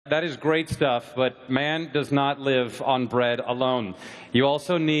That is great stuff, but man does not live on bread alone. You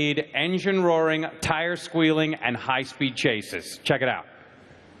also need engine roaring, tire squealing, and high-speed chases. Check it out.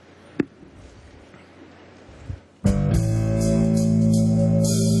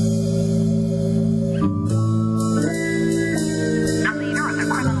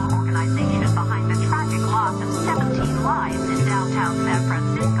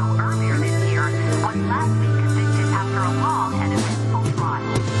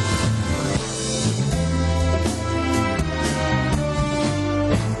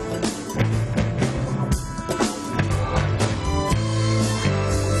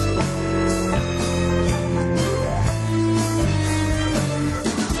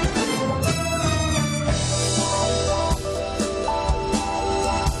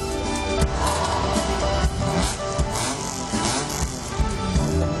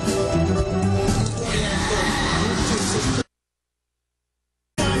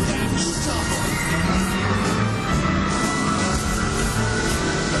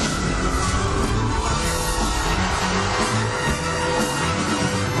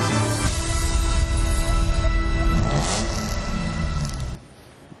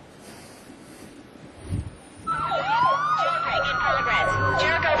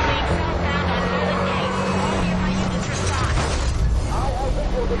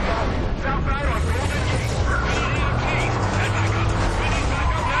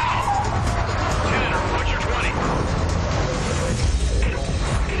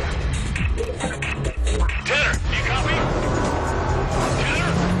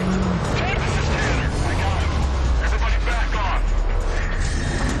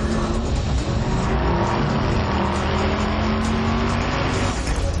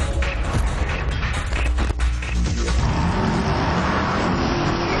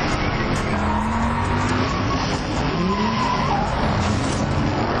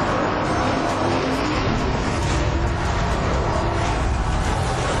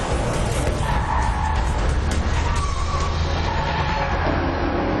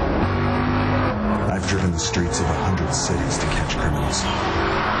 Driven the streets of 100 cities to catch criminals.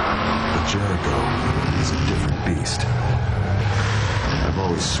 But Jericho is a different beast. I've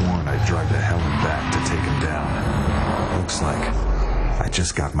always sworn I'd drive to hell and back to take him down. Looks like I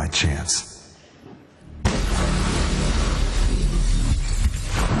just got my chance.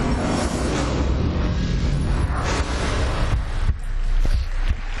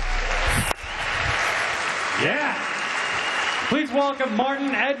 Yeah! Please welcome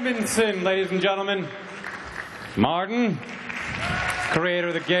Martin Edmondson, ladies and gentlemen. Martin, creator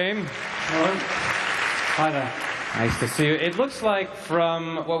of the game. Hello. Hi there. Nice to see you. It looks like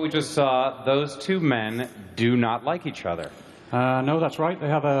from what we just saw, those two men do not like each other. No, that's right.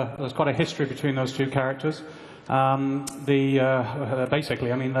 There's quite a history between those two characters.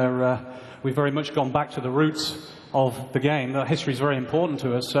 Basically, I mean, we've very much gone back to the roots of the game. The history is very important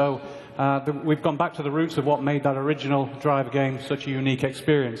to us, so we've gone back to the roots of what made that original Driver game such a unique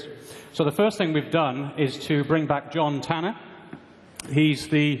experience. So the first thing we've done is to bring back John Tanner. He's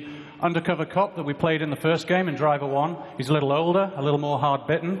the undercover cop that we played in the first game in Driver 1. He's a little older, a little more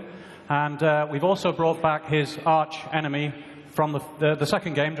hard-bitten. And we've also brought back his arch-enemy from the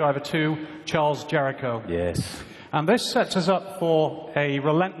second game, Driver 2, Charles Jericho. Yes. And this sets us up for a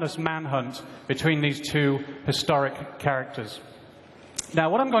relentless manhunt between these two historic characters. Now,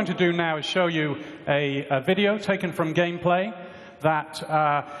 what I'm going to do now is show you a video taken from gameplay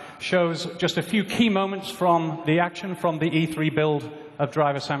that shows just a few key moments from the action from the E3 build of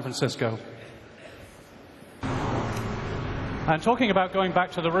Driver San Francisco. And talking about going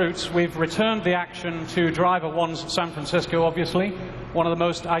back to the roots, we've returned the action to Driver 1's San Francisco, obviously, one of the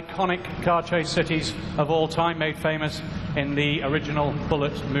most iconic car chase cities of all time, made famous in the original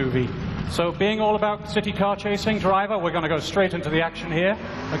Bullitt movie. So being all about city car chasing, Driver, we're going to go straight into the action here,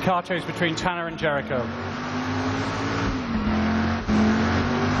 a car chase between Tanner and Jericho.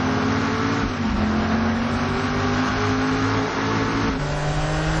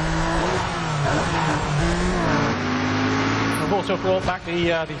 We've also brought back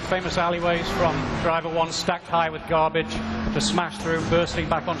the famous alleyways from Driver 1, stacked high with garbage to smash through, bursting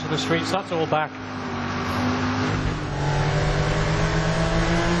back onto the streets. That's all back.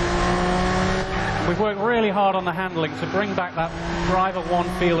 We've worked really hard on the handling to bring back that Driver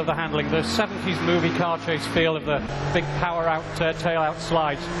 1 feel of the handling, the 70s movie car chase feel of the big power-out, tail-out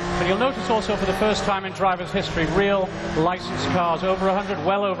slides. And you'll notice also for the first time in Driver's history, real licensed cars, over 100,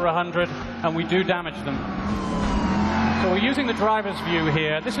 well over 100, and we do damage them. So we're using the driver's view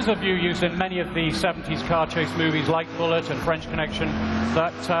here. This is a view used in many of the 70s car chase movies like Bullitt and French Connection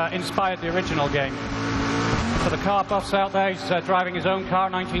that inspired the original game. For the car buffs out there, he's driving his own car,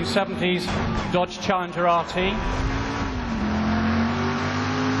 1970s Dodge Challenger RT.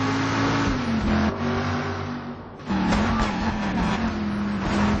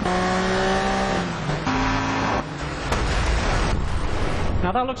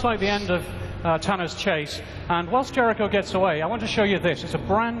 Now that looks like the end of Tanner's chase, and whilst Jericho gets away, I want to show you this. It's a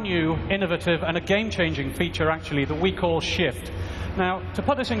brand new, innovative, and a game-changing feature, actually, that we call Shift. Now, to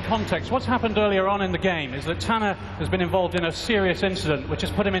put this in context, what's happened earlier on in the game is that Tanner has been involved in a serious incident which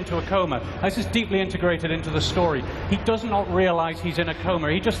has put him into a coma. This is deeply integrated into the story. He does not realize he's in a coma.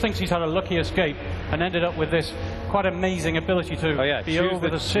 He just thinks he's had a lucky escape and ended up with this quite amazing ability to be over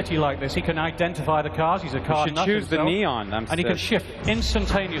the city like this. He can identify the cars. He's a car nut himself. You should choose the neon. And he can shift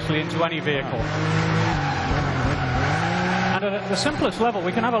instantaneously into any vehicle. And at the simplest level,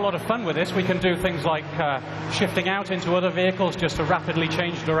 we can have a lot of fun with this. We can do things like shifting out into other vehicles just to rapidly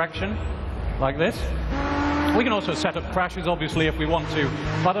change direction, like this. We can also set up crashes, obviously, if we want to.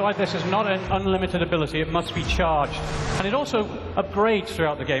 By the way, this is not an unlimited ability. It must be charged. And it also upgrades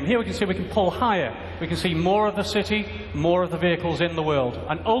throughout the game. Here we can see we can pull higher. We can see more of the city, more of the vehicles in the world.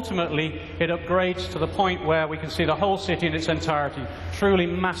 And ultimately, it upgrades to the point where we can see the whole city in its entirety. Truly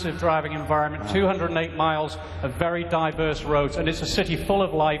massive driving environment, 208 miles of very diverse roads. And it's a city full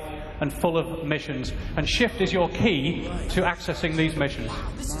of life and full of missions. And Shift is your key to accessing these missions.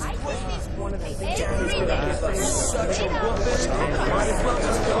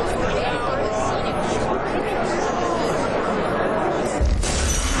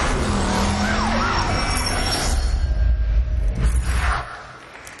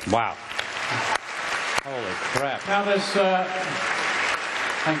 Wow. Holy crap. Now there's,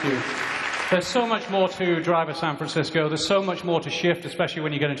 thank you. There's so much more to Driver San Francisco. There's so much more to Shift, especially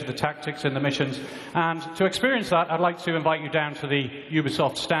when you get into the tactics and the missions. And to experience that, I'd like to invite you down to the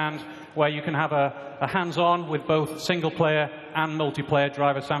Ubisoft stand, where you can have a hands-on with both single-player and multiplayer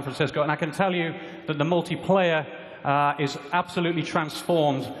Driver San Francisco. And I can tell you that the multiplayer is absolutely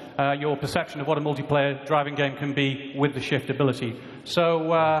transformed your perception of what a multiplayer driving game can be with the Shift ability. So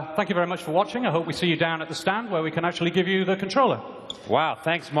thank you very much for watching. I hope we see you down at the stand where we can actually give you the controller. Wow,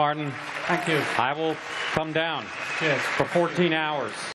 thanks, Martin. Thank you. I will come down. Cheers. For 14 hours.